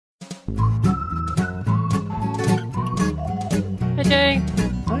Hey, Jay.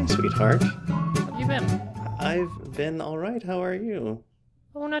 Hi, sweetheart. How have you been? I've been all right. How are you?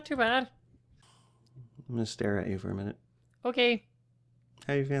 Oh, not too bad. I'm gonna stare at you for a minute. Okay.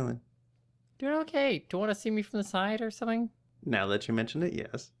 How you feeling? Doing okay. Do you want to see me from the side or something? Now that you mentioned it,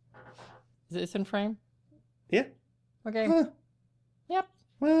 yes. Is this in frame? Yeah. Okay. Yep.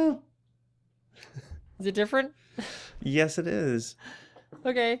 Well, Is it different? yes, it is.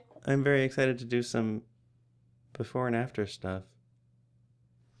 Okay. I'm very excited to do some before and after stuff.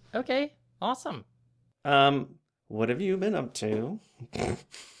 Okay. Awesome. What have you been up to?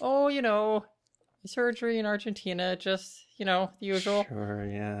 Oh, surgery in Argentina, just, the usual. Sure,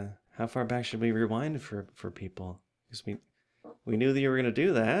 yeah. How far back should we rewind for people? Because we knew that you were gonna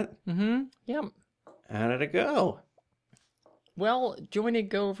do that. Mm-hmm. Yep. How did it go? Well, do you want me to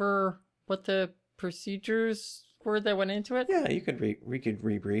go over what the procedures were that went into it? Yeah, you could we could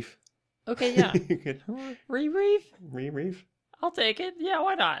rebrief. Okay, yeah. You could Rebrief? rebrief. I'll take it. Yeah,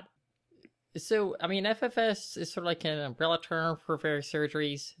 why not? So, FFS is sort of like an umbrella term for various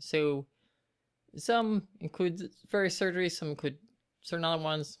surgeries. So, some include various surgeries, some include certain other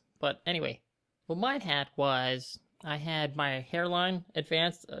ones. But anyway, what mine had was I had my hairline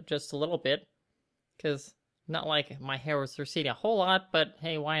advanced just a little bit. Because not like my hair was receding a whole lot, but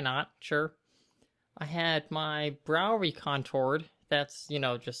hey, why not? Sure. I had my brow recontoured. That's,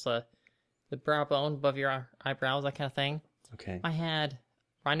 just the brow bone above your eyebrows, that kind of thing. Okay. I had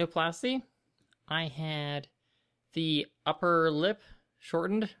rhinoplasty. I had the upper lip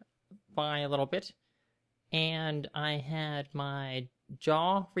shortened by a little bit. And I had my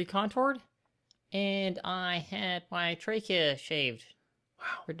jaw recontoured. And I had my trachea shaved.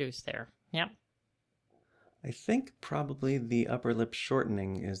 Wow. Reduced there. Yep. I think probably the upper lip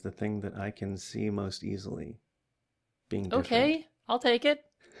shortening is the thing that I can see most easily being different. Okay, I'll take it.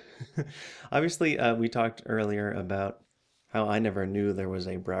 Obviously, we talked earlier about how I never knew there was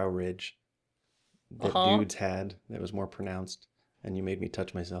a brow ridge that dudes had that was more pronounced, and you made me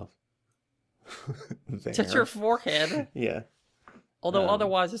touch myself. There. Touch your forehead. Yeah. Although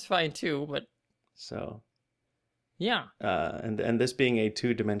otherwise it's fine too, but... So... Yeah. And this being a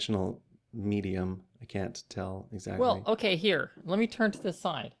two-dimensional medium, I can't tell exactly. Well, okay, here. Let me turn to the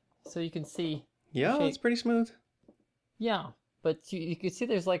side so you can see. Yeah, it's pretty smooth. Yeah, but you can see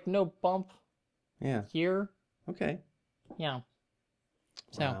there's like no bump here. Okay. Yeah.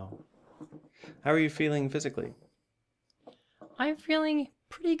 So. Wow. How are you feeling physically? I'm feeling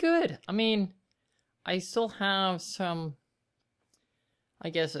pretty good. I still have some, I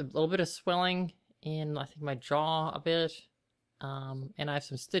guess, a little bit of swelling in, I think, my jaw a bit. And I have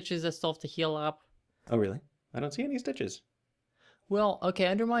some stitches that still have to heal up. Oh, really? I don't see any stitches. Well, okay,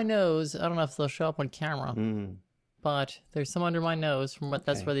 under my nose, I don't know if they'll show up on camera, but there's some under my nose from what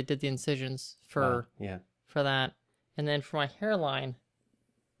that's where they did the incisions for for that. And then for my hairline,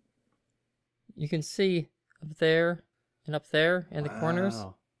 you can see up there and up there in the corners.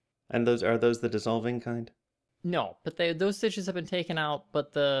 And are those the dissolving kind? No, but those stitches have been taken out,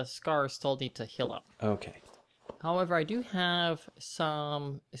 but the scars still need to heal up. Okay. However, I do have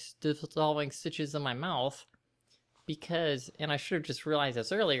some dissolving stitches in my mouth because, and I should have just realized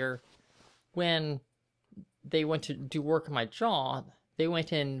this earlier, when they went to do work on my jaw, they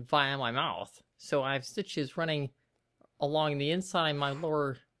went in via my mouth. So I have stitches running along the inside of my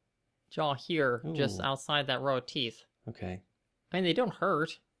lower jaw here, just outside that row of teeth. Okay. They don't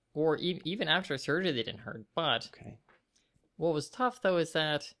hurt, or even after surgery they didn't hurt, but what was tough though is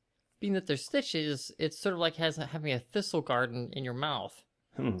that being that they're stitches, it's sort of like having a thistle garden in your mouth.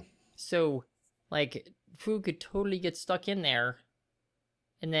 So, like, food could totally get stuck in there,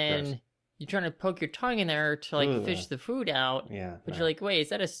 and then you're trying to poke your tongue in there to, like, fish the food out. Yeah. But you're like, wait, is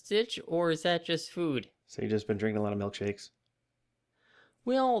that a stitch, or is that just food? So you've just been drinking a lot of milkshakes?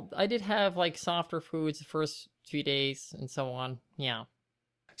 Well, I did have, like, softer foods the first few days, and so on. Yeah.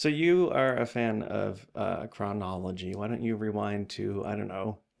 So you are a fan of chronology. Why don't you rewind to, I don't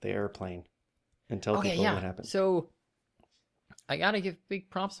know, the airplane and tell people what happened. So I gotta give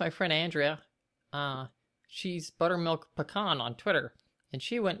big props to my friend Andrea. She's Buttermilk Pecan on Twitter, and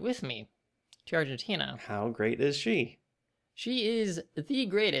she went with me to Argentina. How great is she? She is the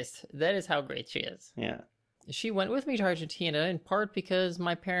greatest. That is how great she is. Yeah. She went with me to Argentina in part because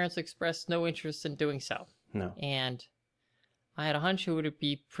my parents expressed no interest in doing so. No. And I had a hunch it would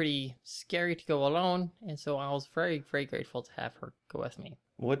be pretty scary to go alone, and so I was very, very grateful to have her go with me.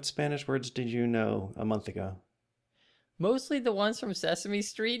 What Spanish words did you know a month ago? Mostly the ones from Sesame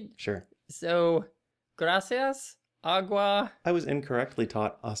Street. Sure. So, gracias, agua. I was incorrectly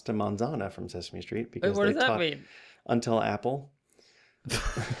taught hasta manzana from Sesame Street because What they does that taught mean? until apple.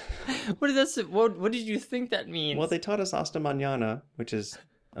 What is this? What did you think that means? Well, they taught us hasta mañana, which is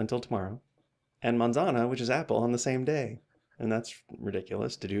until tomorrow, and manzana, which is apple, on the same day. And that's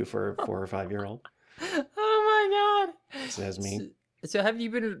ridiculous to do for a 4 or 5-year-old. Oh my god! Says me. So have you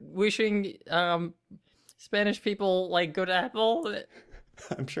been wishing Spanish people like good apple?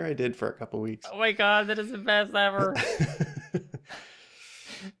 I'm sure I did for a couple weeks. Oh my god, that is the best ever.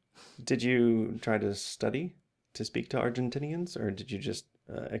 Did you try to study to speak to Argentinians, or did you just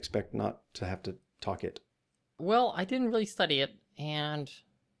expect not to have to talk it? Well, I didn't really study it, and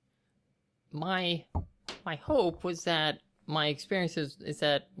my hope was that my experiences is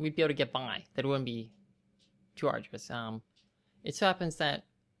that we'd be able to get by, that it wouldn't be too arduous. It so happens that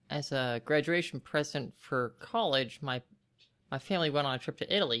as a graduation present for college, my family went on a trip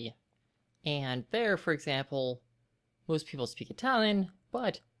to Italy, and there, for example, most people speak Italian,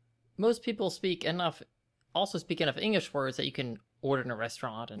 but most people speak enough English words that you can order in a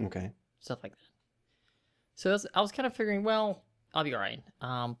restaurant and stuff like that. So I was kind of figuring, well, I'll be all right.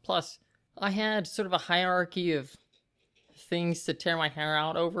 Plus, I had sort of a hierarchy of things to tear my hair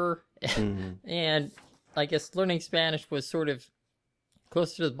out over, and I guess learning Spanish was sort of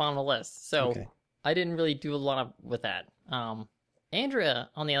closer to the bottom of the list. So I didn't really do a lot with that. Andrea,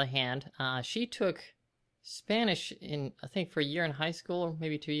 on the other hand, she took Spanish I think for a year in high school, or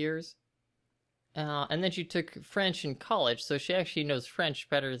maybe 2 years. And then she took French in college, so she actually knows French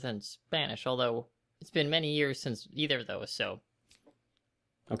better than Spanish, although it's been many years since either of those, so.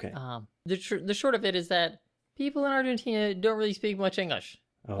 Okay. The short of it is that people in Argentina don't really speak much English.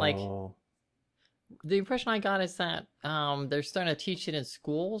 Oh. Like, the impression I got is that they're starting to teach it in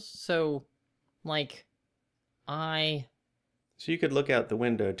schools, so, like, So you could look out the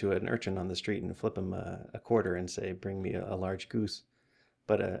window to an urchin on the street and flip him a quarter and say, bring me a large goose.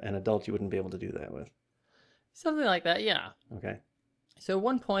 But an adult you wouldn't be able to do that with. Something like that, yeah. Okay. So at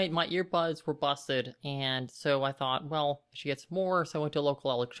one point, my earbuds were busted, and so I thought, well, I should get some more, so I went to a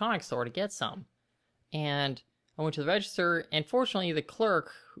local electronics store to get some. And I went to the register, and fortunately, the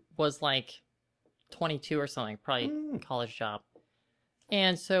clerk was like 22 or something, probably a college job.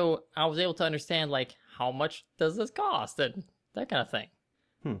 And so I was able to understand, like, how much does this cost, and that kind of thing.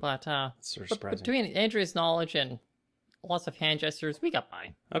 But, That's sort of surprising. between Andrea's knowledge and lots of hand gestures, we got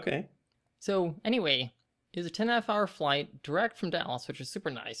by. Okay. So, anyway, it was a 10.5-hour flight direct from Dallas, which was super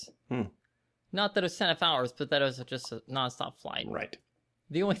nice. Not that it was 10.5 hours, but that it was just a non-stop flight. Right.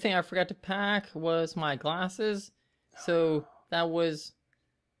 The only thing I forgot to pack was my glasses, so that was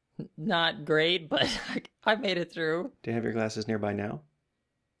not great, but I made it through. Do you have your glasses nearby now?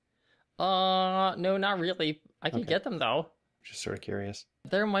 No, not really. I could get them, though. Just sort of curious.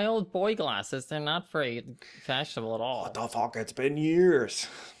 They're my old boy glasses. They're not very fashionable at all. What the fuck? It's been years.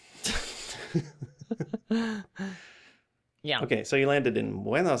 Yeah. Okay, so you landed in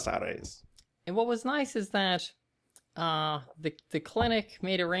Buenos Aires. And what was nice is that the clinic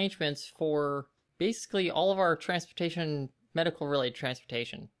made arrangements for basically all of our transportation, medical-related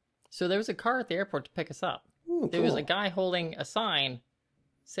transportation. So there was a car at the airport to pick us up. Ooh, there was cool. a guy holding a sign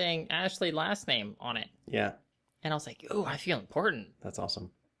saying Ashley last name on it. Yeah. And I was like, oh, I feel important. That's awesome.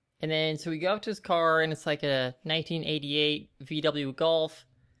 And then, so we go up to his car, and it's like a 1988 VW Golf.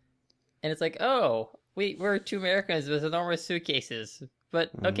 And it's like, oh, we're two Americans with enormous suitcases. But,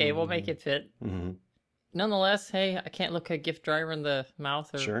 okay, we'll make it fit. Nonetheless, hey, I can't look a gift driver in the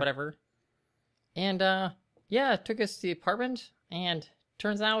mouth or whatever. And, yeah, it took us to the apartment, and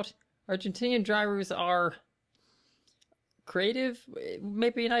turns out Argentinian drivers are creative,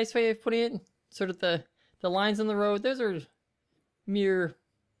 maybe a nice way of putting it. Sort of the lines on the road, those are mere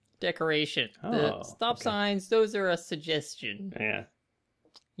decoration. The stop signs, those are a suggestion. Yeah.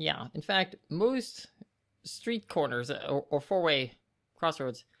 Yeah. In fact, most street corners or four-way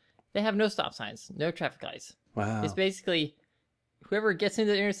crossroads, they have no stop signs, no traffic lights. Wow. It's basically whoever gets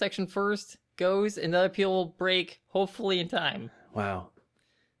into the intersection first goes, and the other people will brake, hopefully in time. Wow.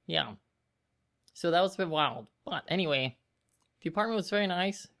 Yeah. So that was a bit wild. But anyway, the apartment was very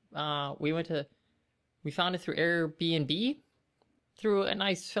nice. We found it through Airbnb, through a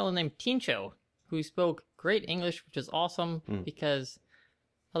nice fellow named Tincho, who spoke great English, which is awesome, because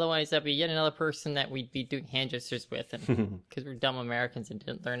otherwise that'd be yet another person that we'd be doing hand gestures with, and because we're dumb Americans and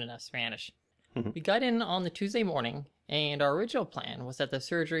didn't learn enough Spanish. We got in on the Tuesday morning, and our original plan was that the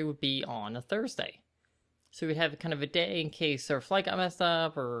surgery would be on a Thursday. So we'd have kind of a day in case our flight got messed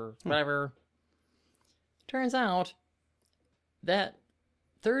up or whatever. Turns out that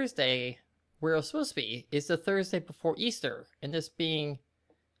Thursday, where it was supposed to be, is the Thursday before Easter. And this being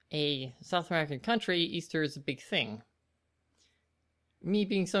a South American country, Easter is a big thing. Me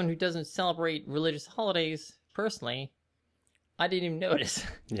being someone who doesn't celebrate religious holidays, personally, I didn't even notice.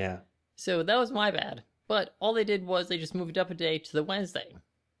 Yeah. So that was my bad. But all they did was they just moved up a day to the Wednesday.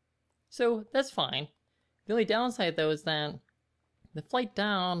 So that's fine. The only downside, though, is that the flight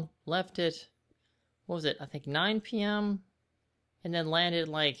down left at, what was it, I think 9 p.m. and then landed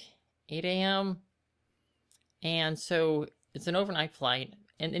like 8 a.m. And so it's an overnight flight.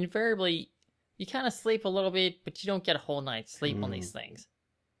 And invariably, you kind of sleep a little bit, but you don't get a whole night's sleep on these things.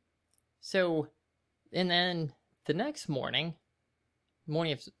 So, and then the next morning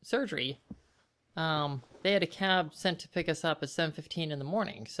of surgery, they had a cab sent to pick us up at 7:15 in the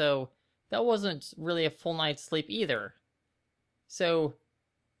morning. So that wasn't really a full night's sleep either. So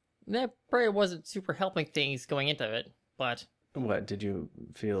that probably wasn't super helping things going into it, but... What, did you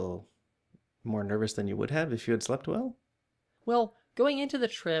feel more nervous than you would have if you had slept well? Well, going into the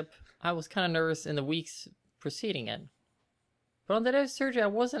trip, I was kind of nervous in the weeks preceding it. But on the day of surgery, I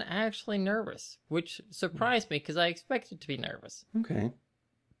wasn't actually nervous, which surprised me because I expected to be nervous. Okay.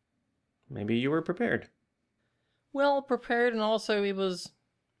 Maybe you were prepared. Well, prepared, and also it was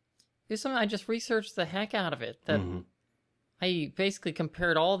something I just researched the heck out of it. That I basically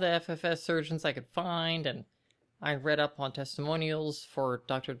compared all the FFS surgeons I could find, and I read up on testimonials for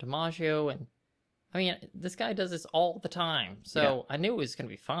Dr. DiMaggio, and I mean, this guy does this all the time, so I knew it was going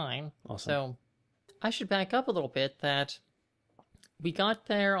to be fine. Awesome. So I should back up a little bit that we got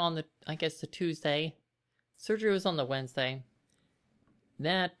there on the Tuesday. Surgery was on the Wednesday.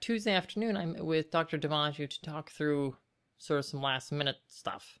 That Tuesday afternoon, I met with Dr. DiMaggio to talk through sort of some last minute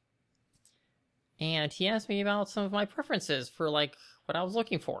stuff. And he asked me about some of my preferences for like what I was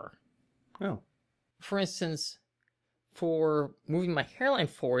looking for. Oh. For instance, for moving my hairline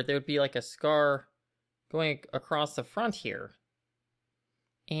forward, there would be like a scar going across the front here.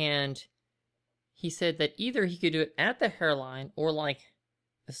 And he said that either he could do it at the hairline or like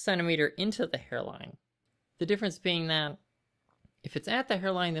a centimeter into the hairline. The difference being that if it's at the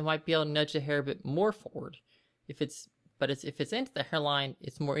hairline, they might be able to nudge the hair a bit more forward. If it's into the hairline,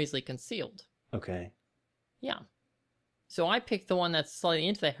 it's more easily concealed. Okay. Yeah. So I picked the one that's slightly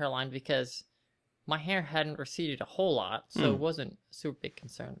into the hairline because my hair hadn't receded a whole lot, so it wasn't a super big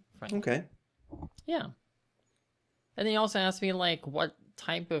concern for me. Okay. Yeah. And then he also asked me, like, what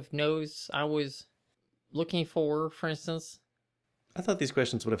type of nose I was looking for instance. I thought these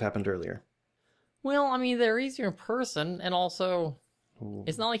questions would have happened earlier. Well, I mean, they're easier in person, and also,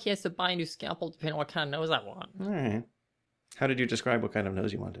 it's not like he has to buy a new scalpel depending on what kind of nose I want. All right. How did you describe what kind of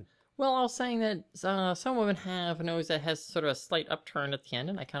nose you wanted? Well, I was saying that some women have a nose that has sort of a slight upturn at the end,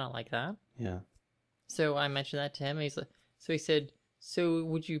 and I kind of like that. Yeah. So I mentioned that to him, and he said, so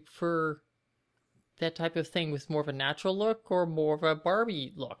would you prefer that type of thing with more of a natural look or more of a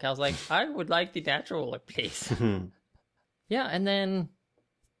Barbie look? I was like, I would like the natural look, please. Yeah, and then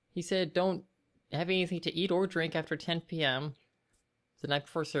he said, don't have anything to eat or drink after 10 p.m. the night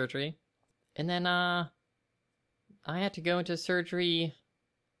before surgery. And then I had to go into surgery.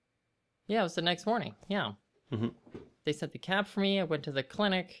 Yeah, it was the next morning. Yeah. They sent the cab for me. I went to the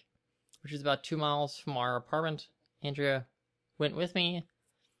clinic, which is about 2 miles from our apartment. Andrea went with me.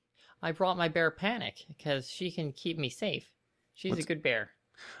 I brought my bear Panic because she can keep me safe. She's a good bear.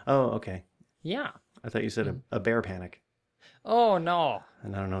 Oh, okay. Yeah. I thought you said a bear panic. Oh, no.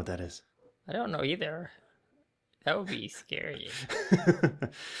 And I don't know what that is. I don't know either. That would be scary.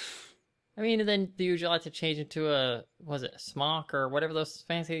 I mean, and then the usual had to change into a smock or whatever those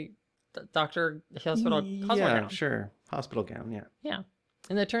fancy hospital Yeah, gown. sure. Hospital gown, yeah. Yeah.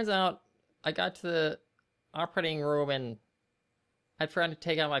 And it turns out I got to the operating room and I forgot to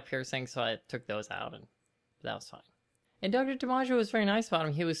take out my piercing, so I took those out, and that was fine. And Dr. DiMaggio was very nice about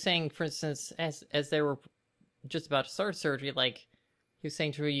him. He was saying, for instance, as they were just about to start surgery, like, he was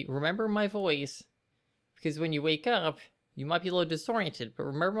saying to me, remember my voice, because when you wake up, you might be a little disoriented, but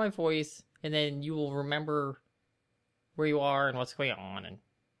remember my voice, and then you will remember where you are and what's going on, and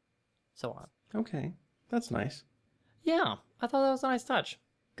so on. Okay, that's nice. Yeah, I thought that was a nice touch.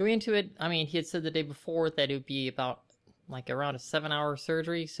 Going into it, I mean, he had said the day before that it would be about, like, around a 7-hour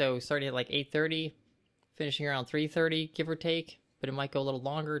surgery, so starting at, like, 8:30, finishing around 3:30, give or take, but it might go a little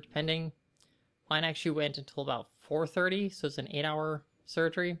longer, depending. Mine actually went until about 4:30, so it's an 8-hour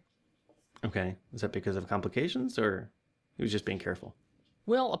surgery. Okay, is that because of complications, or he was just being careful?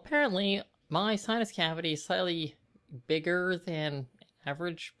 Well, apparently, my sinus cavity is slightly bigger than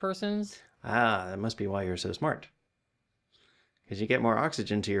average person's. Ah, that must be why you're so smart. Because you get more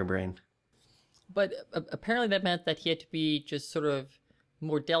oxygen to your brain. But apparently that meant that he had to be just sort of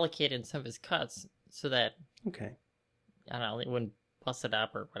more delicate in some of his cuts, so that, Okay. I don't know, it wouldn't bust it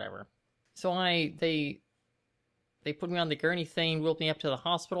up or whatever. So they put me on the gurney thing, wheeled me up to the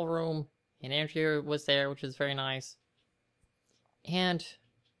hospital room, and Andrea was there, which was very nice. And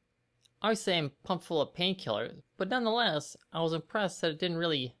I would say I'm pumped full of painkillers, but nonetheless, I was impressed that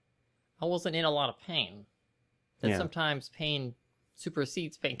I wasn't in a lot of pain. That sometimes pain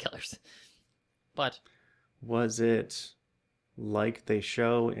supersedes painkillers. But was it like they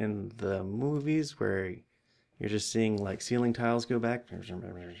show in the movies where you're just seeing like ceiling tiles go back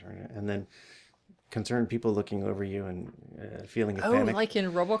and then concerned people looking over you and feeling a panic? Like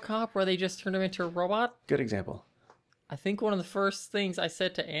in RoboCop where they just turned him into a robot? Good example. I think one of the first things I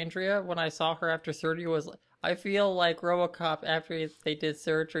said to Andrea when I saw her after surgery was, I feel like RoboCop after they did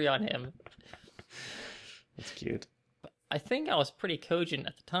surgery on him. That's cute. I think I was pretty cogent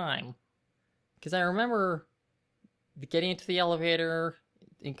at the time. Because I remember getting into the elevator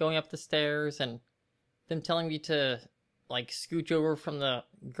and going up the stairs and them telling me to, like, scooch over from the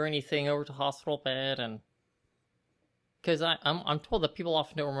gurney thing over to hospital bed. And because I'm told that people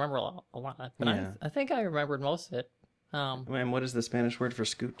often don't remember a lot. But I think I remembered most of it. And what is the Spanish word for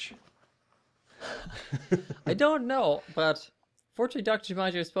scooch? I don't know, but fortunately Dr.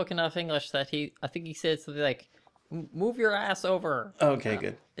 DiMaggio spoke enough English that I think he said something like, move your ass over. Okay,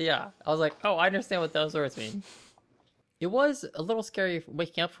 good. Yeah, I was like, oh, I understand what those words mean. It was a little scary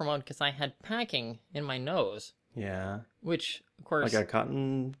waking up from one because I had packing in my nose. Yeah. Which, of course... Like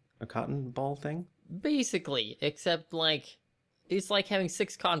a cotton ball thing? Basically, except like, it's like having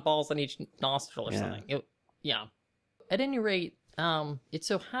 6 cotton balls on each nostril or something. Yeah. At any rate, it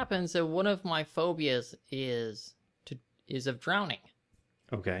so happens that one of my phobias is of drowning.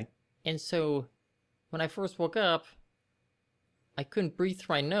 Okay. And so, when I first woke up, I couldn't breathe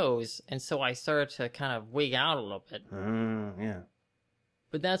through my nose, and so I started to kind of wig out a little bit. Yeah.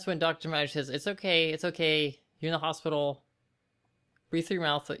 But that's when Dr. Madge says, it's okay, you're in the hospital, breathe through your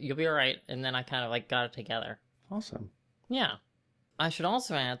mouth, you'll be alright, and then I kind of like got it together. Awesome. Yeah. I should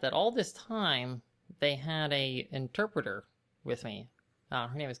also add that all this time, they had a interpreter with me.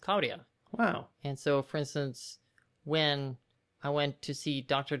 Her name is Claudia. Wow. And so, for instance, when I went to see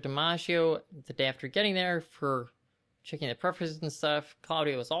Dr. DiMaggio the day after getting there for checking the preferences and stuff,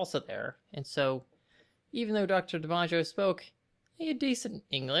 Claudia was also there. And so, even though Dr. DiMaggio spoke a decent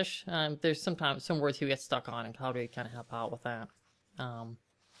English, there's sometimes some words he gets stuck on, and Claudia kind of help out with that. And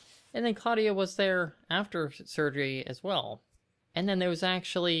then Claudia was there after surgery as well. And then there was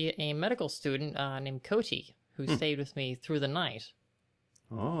actually a medical student named Cody who stayed with me through the night.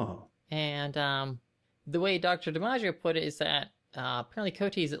 Oh. And the way Dr. DiMaggio put it is that apparently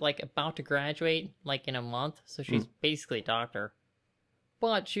Cody is like about to graduate like in a month, so she's basically a doctor.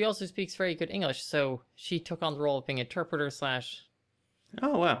 But she also speaks very good English, so she took on the role of being interpreter /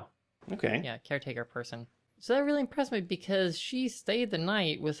 Oh, wow. Okay. Yeah, caretaker person. So that really impressed me because she stayed the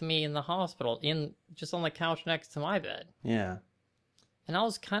night with me in the hospital, just on the couch next to my bed. Yeah. And I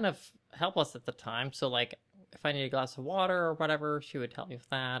was kind of helpless at the time, so like if I needed a glass of water or whatever, she would help me with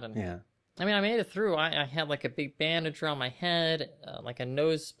that. And yeah. I mean, I made it through. I had like a big bandage around my head, like a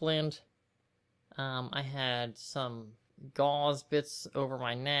nose splint. I had some gauze bits over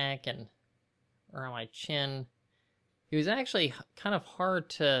my neck and around my chin. It was actually kind of hard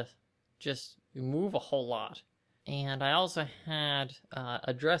to just move a whole lot. And I also had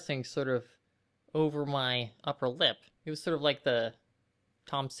a dressing sort of over my upper lip. It was sort of like the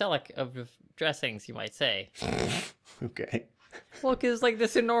Tom Selleck of dressings, you might say. Okay. Well, because like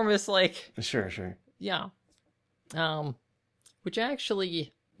this enormous, like... Sure. Yeah. Which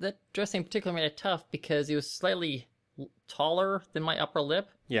actually, that dressing in particular made it tough because it was slightly taller than my upper lip.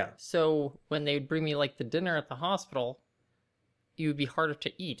 Yeah. So when they would bring me like the dinner at the hospital, it would be harder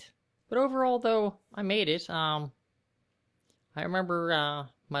to eat. But overall, though, I made it. I remember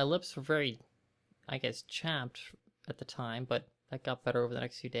my lips were very, I guess, chapped at the time, but that got better over the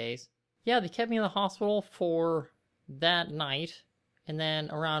next few days. Yeah, they kept me in the hospital for that night, and then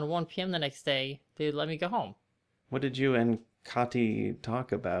around 1 p.m. the next day, they let me go home. What did you and Kati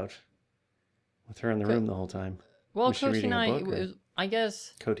talk about with her in the room the whole time? Well, Cody and I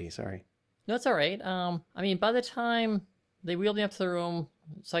guess... Cody, sorry. No, it's all right. I mean, by the time they wheeled me up to the room,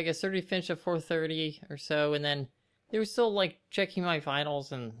 so I guess surgery finished at 4:30 or so, and then they were still, like, checking my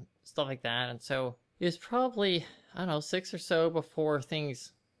vitals and stuff like that, and so it was probably, I don't know, 6 or so before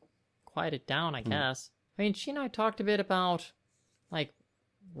things quieted down, I guess. I mean, she and I talked a bit about, like,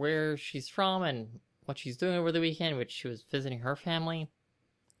 where she's from and what she's doing over the weekend, which she was visiting her family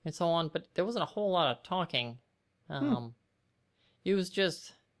and so on, but there wasn't a whole lot of talking. It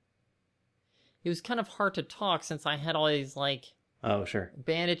was kind of hard to talk since I had all these, like, oh, sure,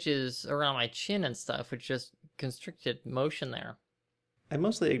 bandages around my chin and stuff, which just constricted motion there. I'm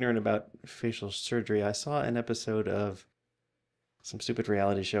mostly ignorant about facial surgery. I saw an episode of some stupid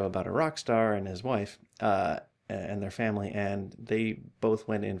reality show about a rock star and his wife, and their family, and they both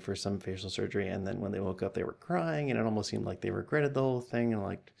went in for some facial surgery, and then when they woke up they were crying, and it almost seemed like they regretted the whole thing and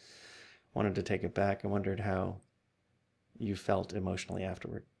like wanted to take it back. I wondered how you felt emotionally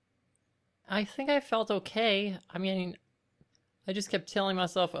afterward. I think I felt okay. I mean, I just kept telling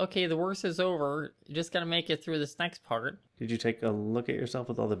myself, okay, the worst is over. You just gotta make it through this next part. Did you take a look at yourself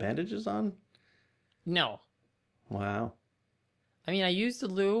with all the bandages on? No. Wow. I mean, I used the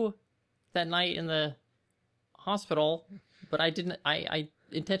loo that night in the hospital, but I didn't. I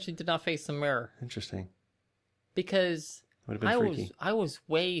intentionally did not face the mirror. Interesting. Because Would have been freaky. I was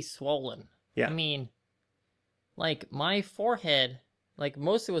way swollen. Yeah. I mean, like my forehead, like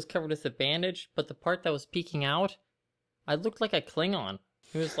mostly was covered with a bandage, but the part that was peeking out, I looked like a Klingon.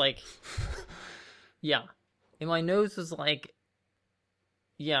 It was like, yeah. And my nose was like,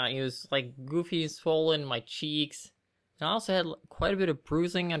 yeah, it was like goofy and swollen, my cheeks. And I also had quite a bit of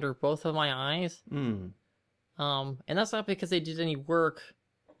bruising under both of my eyes. Mm. And that's not because they did any work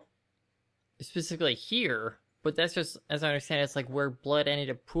specifically here, but that's just, as I understand it, it's like where blood ended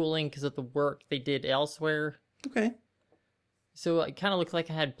up pooling because of the work they did elsewhere. Okay. So it kind of looked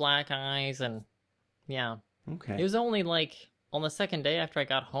like I had black eyes, and yeah. Okay. It was only like on the second day after I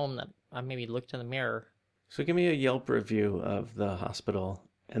got home that I maybe looked in the mirror. So give me a Yelp review of the hospital,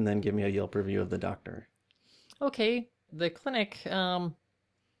 and then give me a Yelp review of the doctor. Okay, the clinic,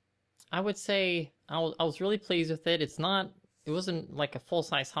 I would say I was really pleased with it. It wasn't like a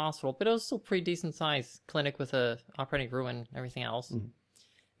full-size hospital, but it was still a pretty decent-sized clinic with a operating room and everything else.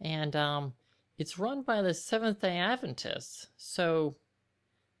 Mm-hmm. And it's run by the Seventh-day Adventists, so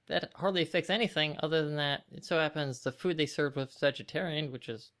that hardly affects anything other than that it so happens the food they served was vegetarian, which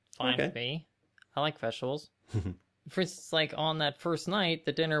is fine with me. I like vegetables. For instance, like on that first night,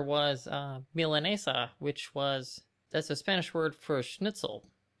 the dinner was milanesa, that's a Spanish word for schnitzel,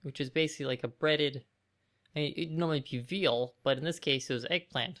 which is basically like a breaded, I mean, it'd normally be veal, but in this case it was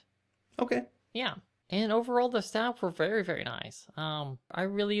eggplant. Okay. Yeah. And overall the staff were very, very nice. I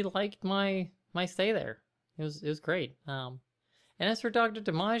really liked my stay there. It was great. And as for Dr.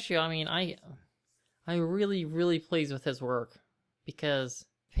 DiMaggio, I mean, I'm really, really pleased with his work because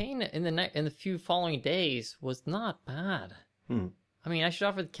pain in the few following days was not bad. I mean, I should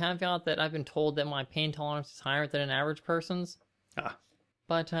offer the caveat that I've been told that my pain tolerance is higher than an average person's.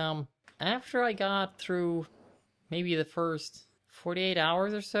 But after I got through maybe the first 48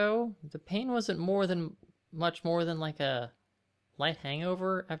 hours or so, the pain wasn't much more than like a light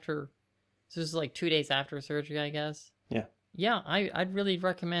hangover after. This was like 2 days after surgery, I guess. Yeah. Yeah, I'd really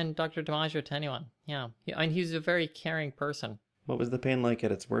recommend Dr. DiMaggio to anyone. Yeah. And he's a very caring person. What was the pain like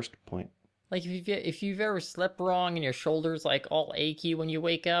at its worst point? Like if you've ever slept wrong and your shoulders like all achy when you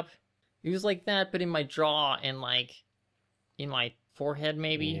wake up, it was like that, but in my jaw and like in my forehead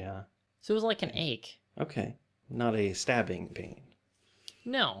maybe. Yeah. So it was like an ache. Okay. Not a stabbing pain.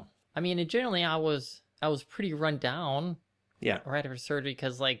 No. I mean, generally I was pretty run down. Yeah. Right after surgery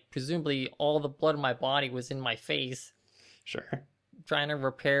because like presumably all the blood in my body was in my face. Sure. Trying to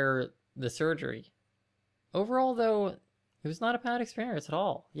repair the surgery. Overall though, it was not a bad experience at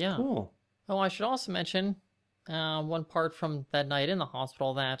all. Yeah. Cool. Oh, I should also mention one part from that night in the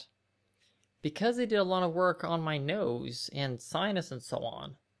hospital that because they did a lot of work on my nose and sinus and so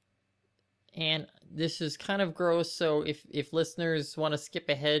on, and this is kind of gross, so if listeners want to skip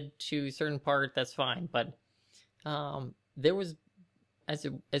ahead to a certain part, that's fine, but there was, as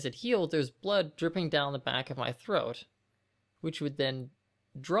it healed, there's blood dripping down the back of my throat, which would then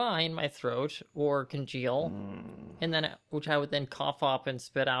dry in my throat or congeal, and then which I would then cough up and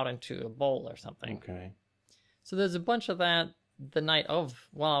spit out into a bowl or something. Okay. So there's a bunch of that the night of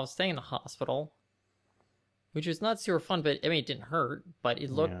while I was staying in the hospital, which was not super fun, but I mean it didn't hurt, but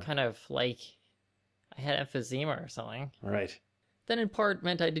it looked kind of like I had emphysema or something. Right. Then in part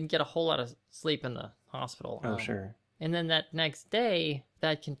meant I didn't get a whole lot of sleep in the hospital. Oh, sure. And then that next day,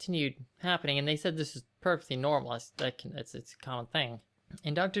 that continued happening, and they said this is perfectly normal. It's a common thing.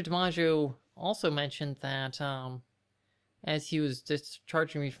 And Dr. DiMaggio also mentioned that as he was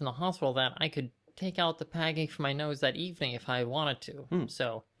discharging me from the hospital, that I could take out the packing from my nose that evening if I wanted to.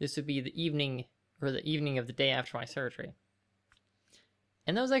 So this would be the evening of the day after my surgery.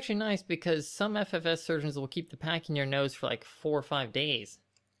 And that was actually nice because some FFS surgeons will keep the pack in your nose for like 4 or 5 days.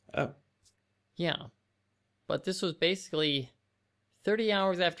 Oh. Yeah. But this was basically 30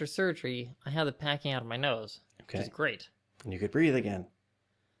 hours after surgery, I had the packing out of my nose. Okay. Which is great. And you could breathe again.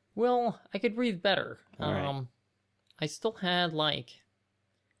 Well, I could breathe better. Right. I still had like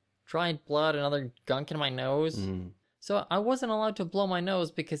dried blood and other gunk in my nose. So I wasn't allowed to blow my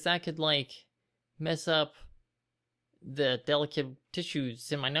nose because that could like mess up the delicate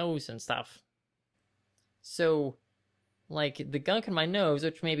tissues in my nose and stuff. So, like, the gunk in my nose,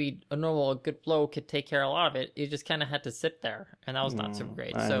 which maybe a normal good blow could take care of a lot of it, it just kind of had to sit there, and that was not super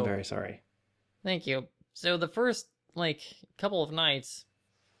great. I'm very sorry. Thank you. So the first, like, couple of nights,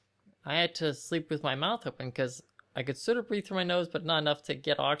 I had to sleep with my mouth open because I could sort of breathe through my nose, but not enough to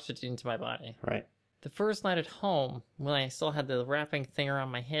get oxygen into my body. Right. The first night at home, when I still had the wrapping thing around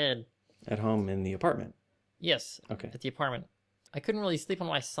my head. At home in the apartment? Yes. Okay. At the apartment. I couldn't really sleep on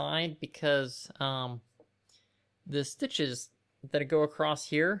my side because the stitches that go across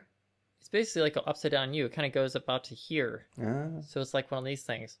here, it's basically like an upside down U. It kind of goes about to here. So it's like one of these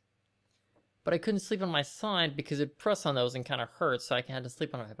things. But I couldn't sleep on my side because it'd press on those and kind of hurt, so I had to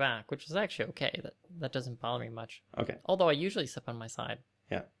sleep on my back, which is actually okay. That doesn't bother me much. Okay. Although I usually sleep on my side.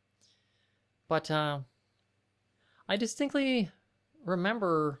 Yeah. But I distinctly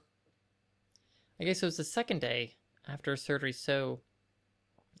remember, I guess it was the second day after surgery, so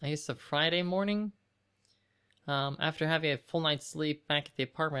I guess the Friday morning, after having a full night's sleep back at the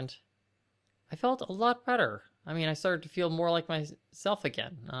apartment, I felt a lot better. I mean, I started to feel more like myself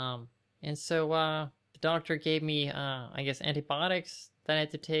again. And so the doctor gave me, I guess, antibiotics that I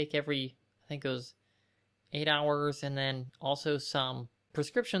had to take every, I think it was 8 hours, and then also some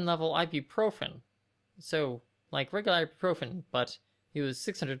prescription level ibuprofen. So, like regular ibuprofen, but it was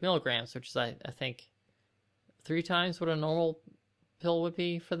 600 milligrams, which is, I think, 3 times what a normal pill would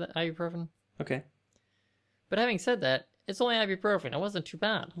be for the ibuprofen. Okay. But having said that, it's only ibuprofen. It wasn't too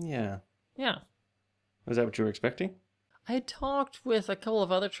bad. Yeah. Yeah. Was that what you were expecting? I had talked with a couple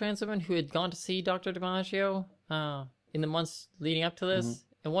of other trans women who had gone to see Dr. DiMaggio in the months leading up to this.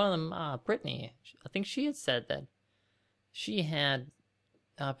 And one of them, Brittany, I think she had said that she had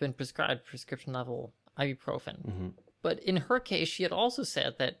been prescribed prescription level ibuprofen. But in her case, she had also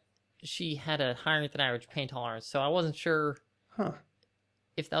said that she had a higher than average pain tolerance. So I wasn't sure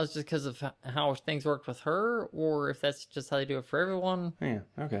if that was just because of how things worked with her, or if that's just how they do it for everyone. Yeah,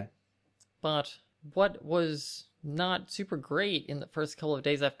 okay. But what was not super great in the first couple of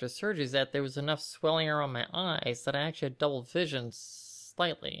days after surgery is that there was enough swelling around my eyes that I actually had double vision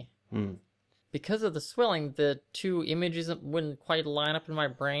slightly. Because of the swelling, the two images wouldn't quite line up in my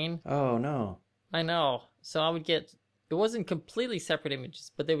brain. Oh, no. I know. So I would get... It wasn't completely separate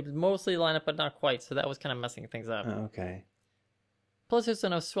images, but they would mostly line up, but not quite. So that was kind of messing things up. Okay. Plus, there's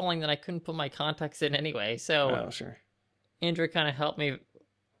enough swelling that I couldn't put my contacts in anyway. So sure. Andrew kind of helped me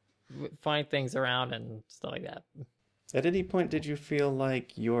find things around and stuff like that. At any point, did you feel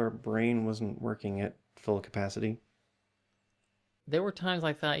like your brain wasn't working at full capacity? There were times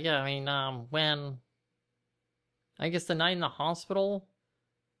like that, yeah. I mean, when... I guess the night in the hospital,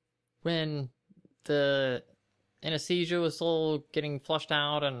 when the anesthesia was still getting flushed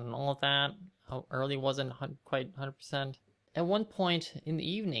out and all of that, how Orly wasn't quite 100%. At one point in the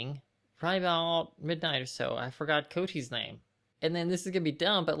evening, probably about midnight or so, I forgot Coty's name. And then this is gonna be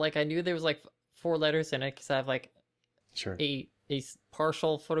dumb, but like I knew there was like 4 letters in it because I have like a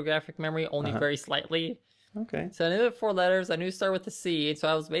partial photographic memory, only very slightly. Okay. So I knew the 4 letters. I knew it started with the C, and so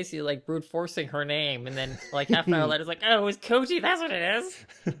I was basically like brute forcing her name, and then like half an hour later, it's like, oh, it's Coty. That's what it is.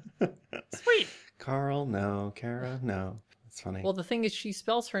 Sweet. Carl, no. Kara, no. That's funny. Well, the thing is, she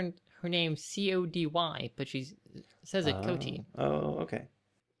spells her name Cody, but she says it Coty. Oh, okay.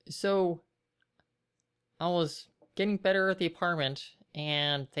 So I was getting better at the apartment,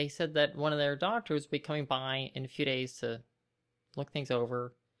 and they said that one of their doctors would be coming by in a few days to look things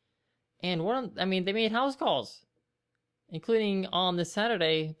over. And they made house calls, including on the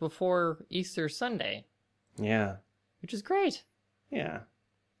Saturday before Easter Sunday. Yeah. Which is great. Yeah.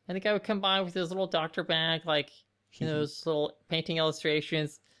 And the guy would come by with his little doctor bag, like, those little painting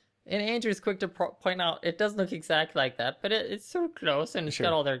illustrations. And Andrew's quick to point out, it doesn't look exactly like that, but it's sort of close, and it's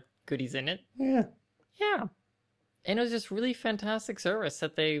got all their goodies in it. Yeah. Yeah. And it was just really fantastic service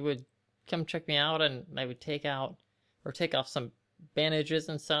that they would come check me out, and they would take off some bandages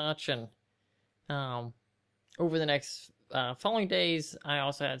and such. And over the next following days, I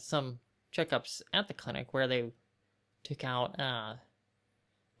also had some checkups at the clinic where they took out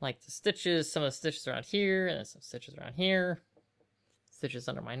like the stitches, some of the stitches around here, and then some stitches around here, stitches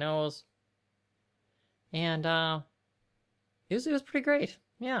under my nose, and it was pretty great.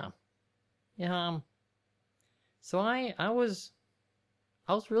 Yeah. So I was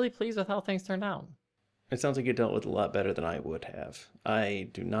really pleased with how things turned out. It sounds like you dealt with it a lot better than I would have. I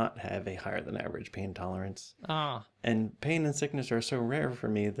do not have a higher than average pain tolerance. And pain and sickness are so rare for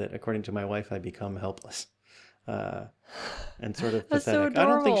me that, according to my wife, I become helpless. And sort of That's pathetic. so I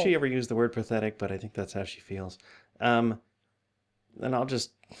don't think adorable. she ever used the word pathetic, but I think that's how she feels. And I'll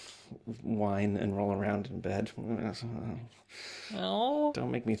just whine and roll around in bed. Oh.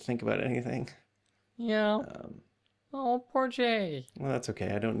 Don't make me think about anything. Yeah. Um, Oh, poor Jay. well, that's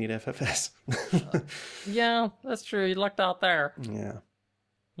okay. I don't need FFS. Yeah, that's true. You lucked out there. Yeah.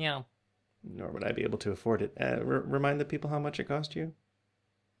 Yeah. Nor would I be able to afford it. Remind the people how much it cost you.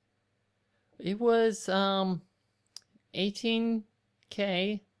 It was 18K,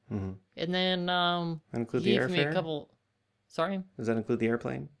 Mm-hmm. and then That include he the gave me a airfare? couple. Sorry, Does that include the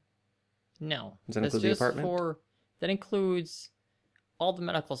airplane? no. Does that That's include the just apartment? for that includes all the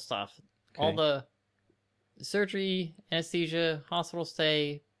medical stuff, all Okay. the surgery, anesthesia, hospital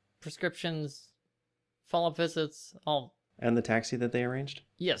stay, prescriptions, follow-up visits. All And the taxi that they arranged?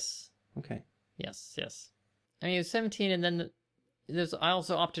 yes, Okay. yes. I mean, it was 17, and then I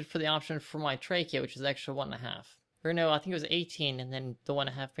also opted for the option for my trachea, which is extra 1.5. Or no, I think it was 18, and then the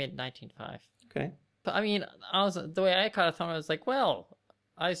 1.5 made it 19.5. Okay. But I mean, the way I kind of thought, I was like, well,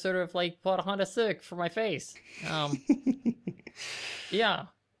 I sort of like bought a Honda Civic for my face. Yeah.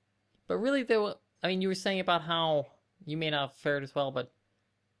 But really, though, I mean, you were saying about how you may not have fared as well, but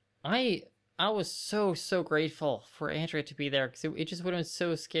I was so grateful for Andrea to be there, because it just would have been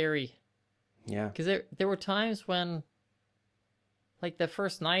so scary. Yeah. Because there were times when, like the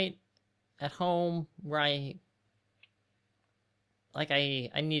first night at home, where I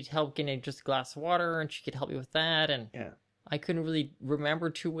needed help getting just a glass of water, and she could help me with that, and Yeah. I couldn't really remember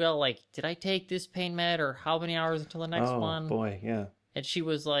too well, like, did I take this pain med, or how many hours until the next one? Oh, boy, yeah. And she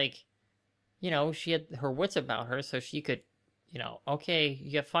was like, she had her wits about her, so she could, okay,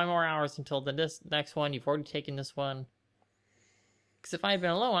 you have 5 more hours until this next one. You've already taken this one. Because if I had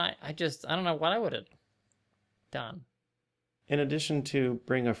been alone, I don't know what I would have done. In addition to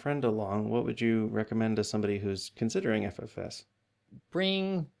bring a friend along, what would you recommend to somebody who's considering FFS?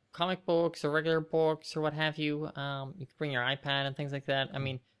 Bring comic books or regular books or what have you. You could bring your iPad and things like that. I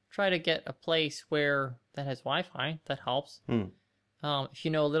mean, try to get a place that has Wi-Fi. That helps. If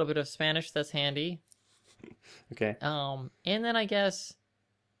you know a little bit of Spanish, that's handy. Okay. And then I guess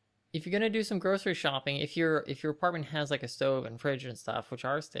if you're gonna do some grocery shopping, if your apartment has like a stove and fridge and stuff, which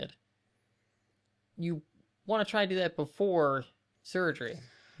ours did, you want to try to do that before surgery.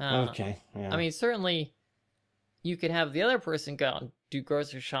 Okay. Yeah. I mean, certainly you could have the other person go and do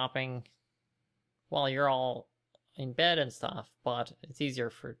grocery shopping while you're all in bed and stuff, but it's easier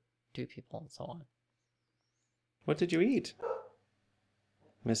for 2 people and so on. What did you eat,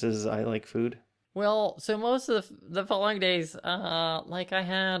 Mrs. I Like Food? Well, so most of the following days, like I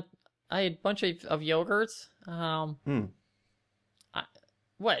had a bunch of yogurts.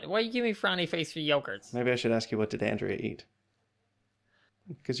 What? Why you give me frowny face for yogurts? Maybe I should ask you, what did Andrea eat?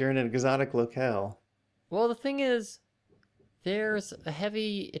 Because you're in an exotic locale. Well, the thing is, there's a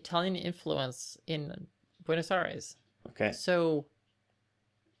heavy Italian influence in Buenos Aires. Okay. So,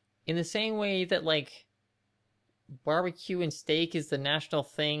 in the same way that, like, barbecue and steak is the national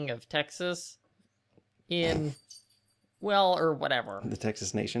thing of Texas, or whatever. The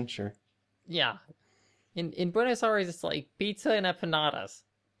Texas Nation, sure. Yeah. In Buenos Aires, it's like pizza and empanadas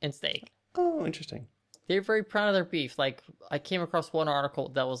and steak. Oh, interesting. They're very proud of their beef. Like, I came across one article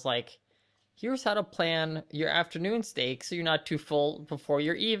that was like, here's how to plan your afternoon steak so you're not too full before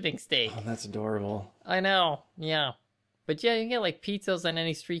your evening steak. Oh, that's adorable. I know, yeah. But yeah, you can get like pizzas on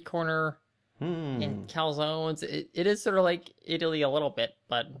any street corner and calzones. It is sort of like Italy a little bit,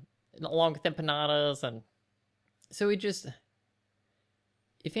 but along with empanadas. And so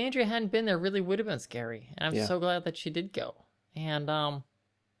if Andrea hadn't been there, it really would have been scary. And I'm so glad that she did go. And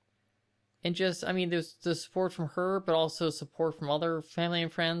just, I mean, there's the support from her, but also support from other family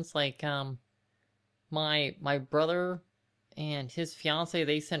and friends. Like, my brother and his fiance,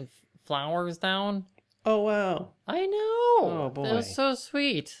 they sent flowers down. Oh, wow. I know. Oh, boy. That was so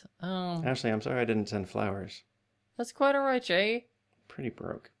sweet. Ashley, I'm sorry I didn't send flowers. That's quite all right, Jay. Pretty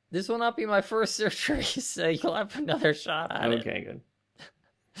broke. This will not be my first surgery, so you'll have another shot at it. Okay, good.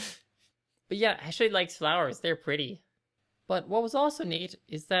 But yeah, Ashley likes flowers. They're pretty. But what was also neat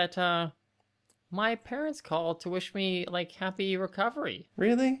is that my parents called to wish me, like, happy recovery.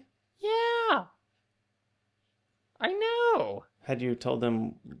 Really? Yeah. I know. Had you told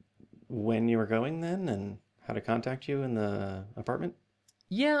them when you were going then and how to contact you in the apartment?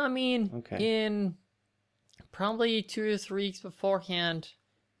 Yeah, I mean, Okay. in probably 2 to 3 weeks beforehand,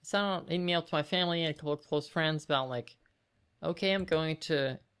 I sent out an email to my family and a couple of close friends about, like, okay, I'm going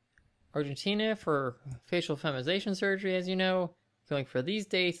to Argentina for facial feminization surgery, as you know. Going for these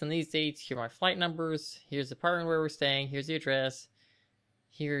dates and these dates. Here are my flight numbers. Here's the apartment where we're staying. Here's the address.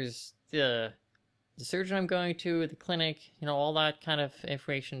 Here's the surgeon I'm going to, the clinic, all that kind of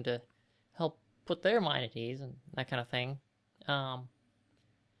information to help put their mind at ease and that kind of thing. And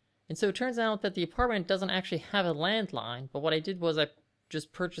so it turns out that the apartment doesn't actually have a landline, but what I did was I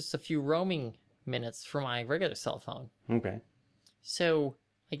just purchased a few roaming minutes for my regular cell phone. Okay. So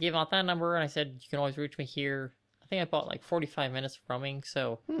I gave out that number and I said, you can always reach me here. I think I bought like 45 minutes of roaming.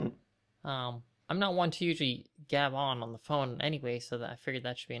 So I'm not one to usually gab on the phone anyway, so that I figured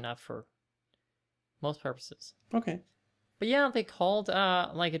that should be enough for most purposes. Okay. But yeah, they called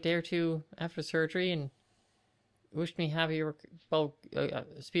like a day or two after surgery and wished me happy,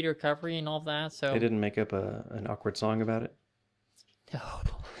 speedy recovery and all of that. So they didn't make up an awkward song about it? No.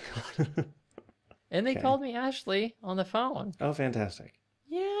 God. And they called me Ashley on the phone. Oh, fantastic.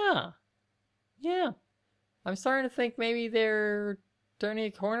 Yeah. Yeah. I'm starting to think maybe they're turning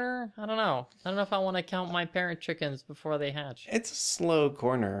a corner. I don't know. I don't know if I want to count my parent chickens before they hatch. It's a slow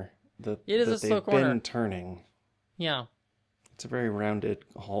corner. It is a slow corner. They've been turning. Yeah. It's a very rounded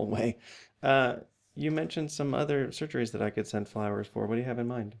hallway. You mentioned some other surgeries that I could send flowers for. What do you have in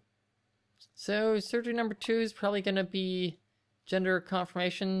mind? So surgery number 2 is probably going to be gender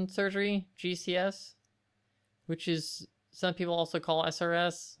confirmation surgery, GCS, which is some people also call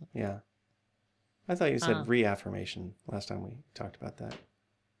SRS. Yeah. I thought you said reaffirmation last time we talked about that.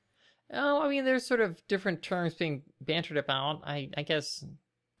 Oh, I mean, there's sort of different terms being bantered about. I guess.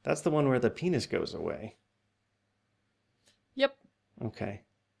 That's the one where the penis goes away. Yep. Okay.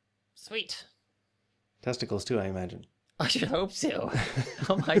 Sweet. Testicles too, I imagine. I should hope so.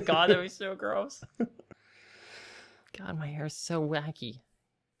 Oh my god, that was so gross. God, my hair is so wacky.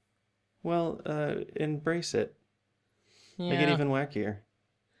 Well, embrace it. Yeah. Make it even wackier.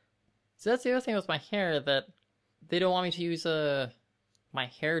 So that's the other thing with my hair, that they don't want me to use my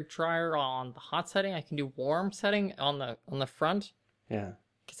hair dryer on the hot setting. I can do warm setting on the front. Yeah.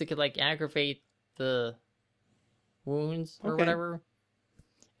 Because it could like aggravate the wounds or whatever.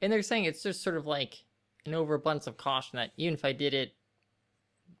 And they're saying it's just sort of like an overabundance of caution that even if I did it,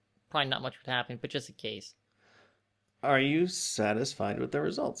 probably not much would happen, but just in case. Are you satisfied with the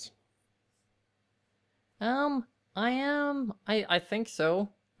results? I am. I think so.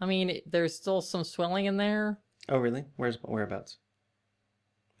 I mean, there's still some swelling in there. Oh, really? Whereabouts?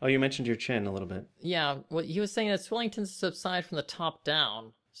 Oh, you mentioned your chin a little bit. Yeah, well, he was saying that swelling tends to subside from the top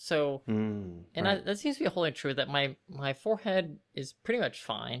down. So, that seems to be holding true, that my forehead is pretty much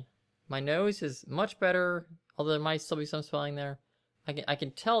fine. My nose is much better, although there might still be some swelling there. I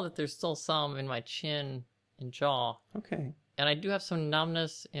can tell that there's still some in my chin and jaw. Okay. And I do have some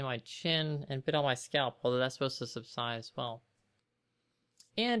numbness in my chin and a bit on my scalp, although that's supposed to subside as well.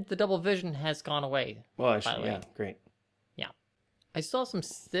 And the double vision has gone away. Well, yeah, great. Yeah. I still have some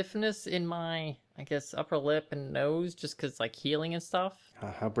stiffness in my, I guess, upper lip and nose, just because, like, healing and stuff.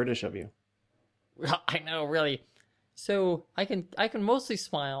 How British of you. I know, really. So I can mostly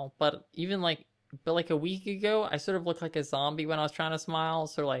smile, but even like a week ago, I sort of looked like a zombie when I was trying to smile.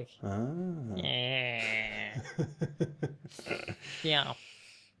 So like, yeah. Yeah.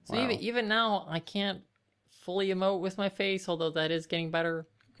 So wow. even now, I can't fully emote with my face, although that is getting better.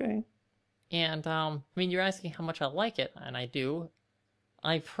 Okay. And I mean, you're asking how much I like it, and I do.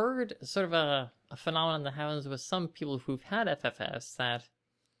 I've heard sort of a phenomenon that happens with some people who've had FFS, that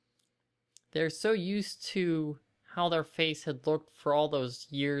they're so used to how their face had looked for all those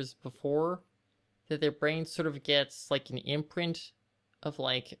years before that their brain sort of gets like an imprint of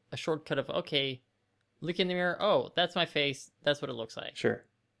like a shortcut of, okay, look in the mirror, oh, that's my face, that's what it looks like. Sure.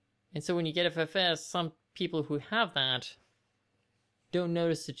 And so when you get FFS, some people who have that don't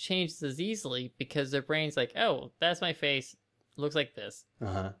notice the changes as easily because their brain's like, oh, that's my face, looks like this.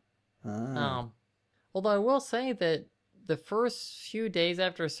 Although I will say that the first few days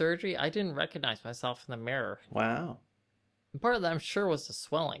after surgery, I didn't recognize myself in the mirror. Wow. And part of that, I'm sure, was the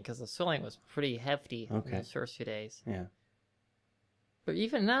swelling, because the swelling was pretty hefty in those first few days. Yeah. But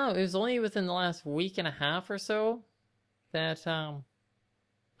even now, it was only within the last week and a half or so that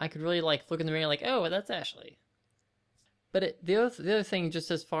I could really like look in the mirror like, oh, that's Ashley. But the other thing,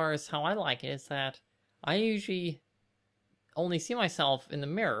 just as far as how I like it, is that I usually only see myself in the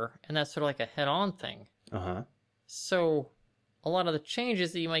mirror, and that's sort of like a head-on thing. So a lot of the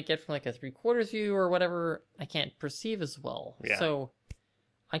changes that you might get from like a 3/4 view or whatever, I can't perceive as well. Yeah. So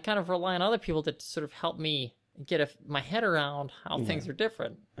I kind of rely on other people to sort of help me get my head around how things are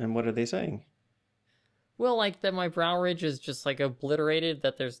different. And what are they saying? Well, like that my brow ridge is just like obliterated,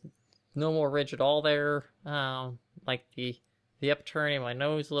 that there's no more ridge at all there. Like the upturn in my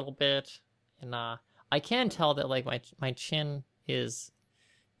nose a little bit. And I can tell that like my chin is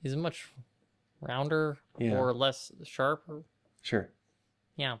much rounder or less sharp. Sure.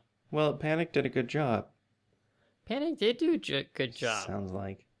 Yeah. Well, Panic did a good job. Panic did do a good job. Sounds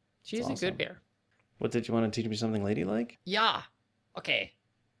like. She's a good bear. What, did you want to teach me something ladylike? Yeah. Okay.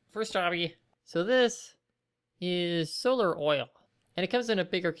 First jobby. So this is solar oil. And it comes in a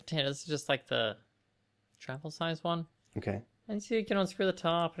bigger container. This is just like the travel size one. Okay. And you see, you can unscrew the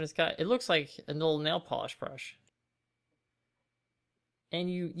top, and it looks like a little nail polish brush. And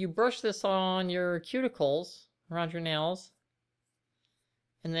you brush this on your cuticles around your nails,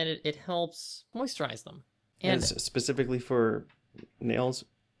 and then it helps moisturize them. And it's specifically for nails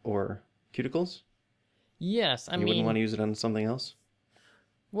or cuticles? Yes, I mean... You wouldn't want to use it on something else?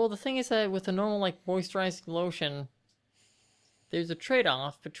 Well, the thing is that with a normal, like, moisturizing lotion, there's a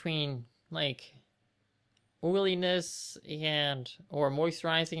trade-off between, like, oiliness or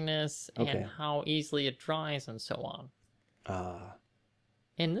moisturizingness and how easily it dries and so on.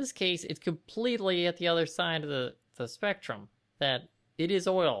 In this case, it's completely at the other side of the spectrum, that it is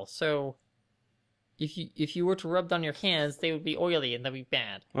oil. So if you were to rub down your hands, they would be oily and that'd be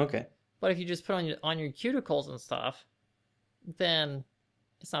bad. Okay. But if you just put on your cuticles and stuff, then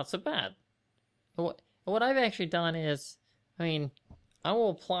it's not so bad. What I've actually done is, I mean, I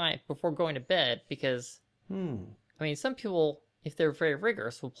will apply it before going to bed because, I mean, some people, if they're very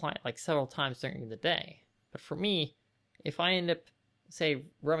rigorous, will apply it like several times during the day. But for me, if I end up, say,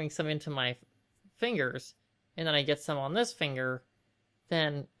 rubbing some into my fingers, and then I get some on this finger,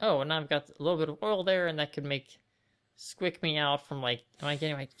 then, oh, and now I've got a little bit of oil there, and that could squick me out from, like, am I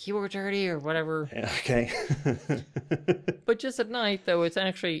getting my keyboard dirty or whatever? Okay. But just at night, though, it's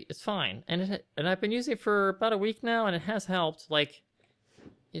fine. And I've been using it for about a week now, and it has helped. Like,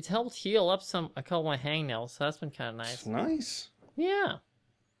 it's helped heal up a couple of my hangnails, so that's been kind of nice. Nice. Yeah.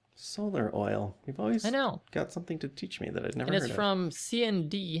 Solar oil. You've always got something to teach me that I'd never heard of. And it's from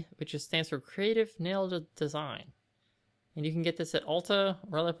CND, which stands for Creative Nail Design. And you can get this at Ulta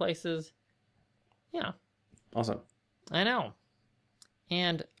or other places. Yeah. Awesome. I know.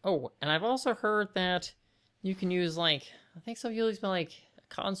 And, and I've also heard that you can use, like, I think some people use, like, a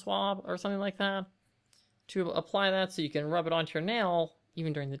cotton swab or something like that to apply that so you can rub it onto your nail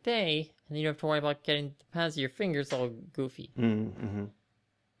even during the day, and you don't have to worry about getting the pads of your fingers all goofy. Mm-hmm.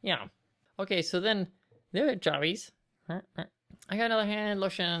 Yeah. Okay, so then there are jobbies. I got another hand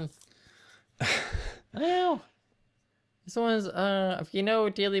lotion. I know. This one's,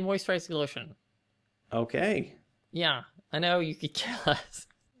 daily moisturizing lotion. Okay. Yeah, I know you could care less.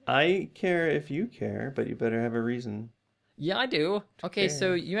 I care if you care, but you better have a reason. Yeah, I do. Okay,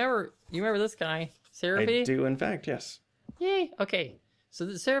 so you remember this guy, CeraVe? I do, in fact, yes. Yay. Okay, so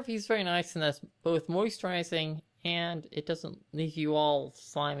the CeraVe is very nice, and that's both moisturizing and it doesn't leave you all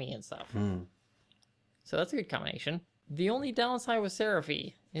slimy and stuff. So that's a good combination. The only downside with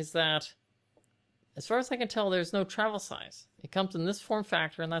CeraVe is that, as far as I can tell, there's no travel size. It comes in this form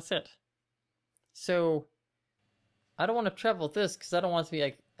factor, and that's it. So I don't want to travel with this because I don't want to be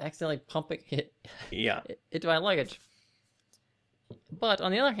like accidentally pumping it into my luggage. But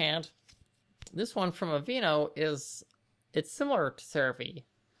on the other hand, this one from Aveeno it's similar to CeraVe.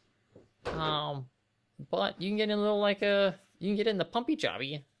 But you can get in you can get it in the pumpy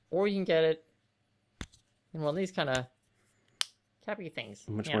jobby, or you can get it in one of these kind of cappy things.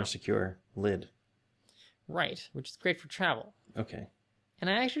 Much more secure lid. Right, which is great for travel. Okay. And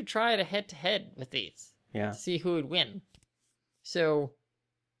I actually tried a head-to-head with these. Yeah. To see who would win. So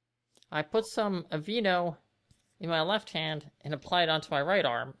I put some Aveeno in my left hand and applied it onto my right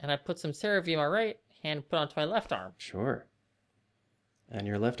arm, and I put some CeraVe in my right hand and put it onto my left arm. Sure. And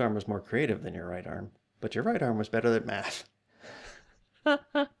your left arm was more creative than your right arm, but your right arm was better at math. The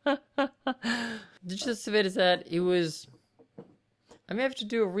gist of it is that it was... I may have to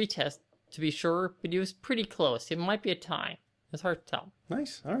do a retest to be sure, but it was pretty close. It might be a tie. It's hard to tell.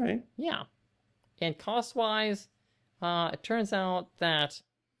 Nice. All right. Yeah. And cost-wise, it turns out that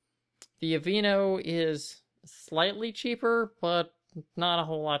the Aveeno is slightly cheaper, but not a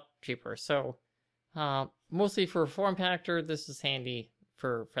whole lot cheaper. So, mostly for form factor, this is handy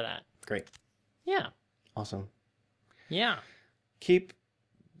for that. Great. Yeah. Awesome. Yeah. Keep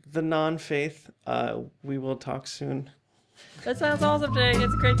the non-faith. We will talk soon. That sounds awesome, Jay.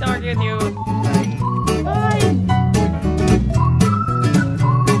 It's great talking with you. Bye.